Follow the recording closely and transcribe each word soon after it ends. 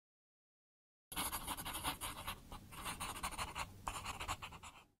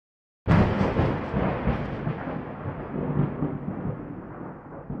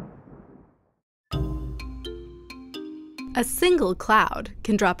A single cloud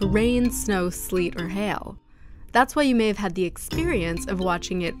can drop rain, snow, sleet, or hail. That's why you may have had the experience of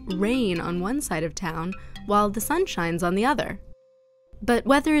watching it rain on one side of town while the sun shines on the other. But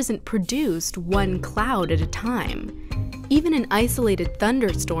weather isn't produced one cloud at a time. Even an isolated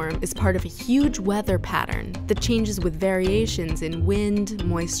thunderstorm is part of a huge weather pattern that changes with variations in wind,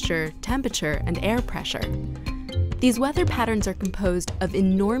 moisture, temperature, and air pressure. These weather patterns are composed of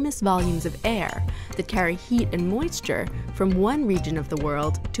enormous volumes of air that carry heat and moisture from one region of the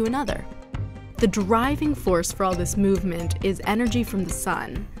world to another. The driving force for all this movement is energy from the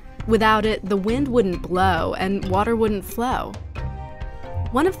sun. Without it, the wind wouldn't blow and water wouldn't flow.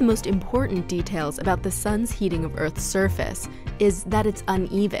 One of the most important details about the sun's heating of Earth's surface is that it's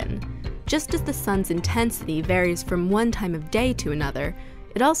uneven. Just as the sun's intensity varies from one time of day to another,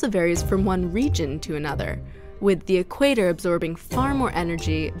 it also varies from one region to another, with the equator absorbing far more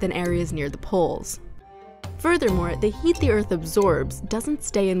energy than areas near the poles. Furthermore, the heat the Earth absorbs doesn't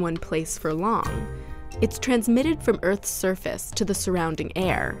stay in one place for long. It's transmitted from Earth's surface to the surrounding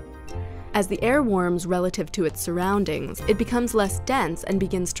air. As the air warms relative to its surroundings, it becomes less dense and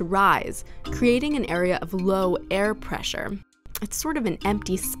begins to rise, creating an area of low air pressure. It's sort of an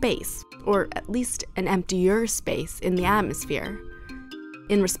empty space, or at least an emptier space in the atmosphere.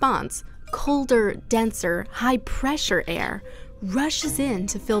 In response, colder, denser, high-pressure air rushes in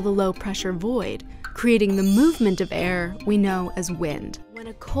to fill the low-pressure void, creating the movement of air we know as wind. When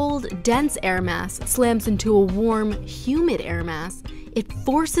a cold, dense air mass slams into a warm, humid air mass, it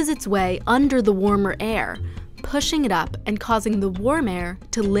forces its way under the warmer air, pushing it up and causing the warm air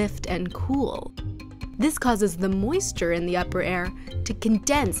to lift and cool. This causes the moisture in the upper air to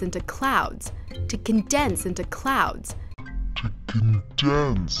condense into clouds,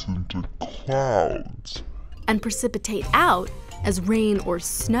 and precipitate out as rain or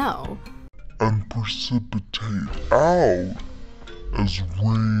snow.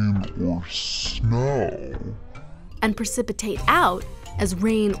 And precipitate out as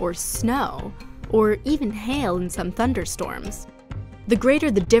rain or snow, or even hail in some thunderstorms. The greater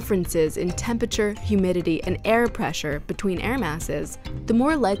the differences in temperature, humidity, and air pressure between air masses, the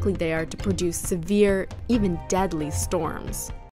more likely they are to produce severe, even deadly storms.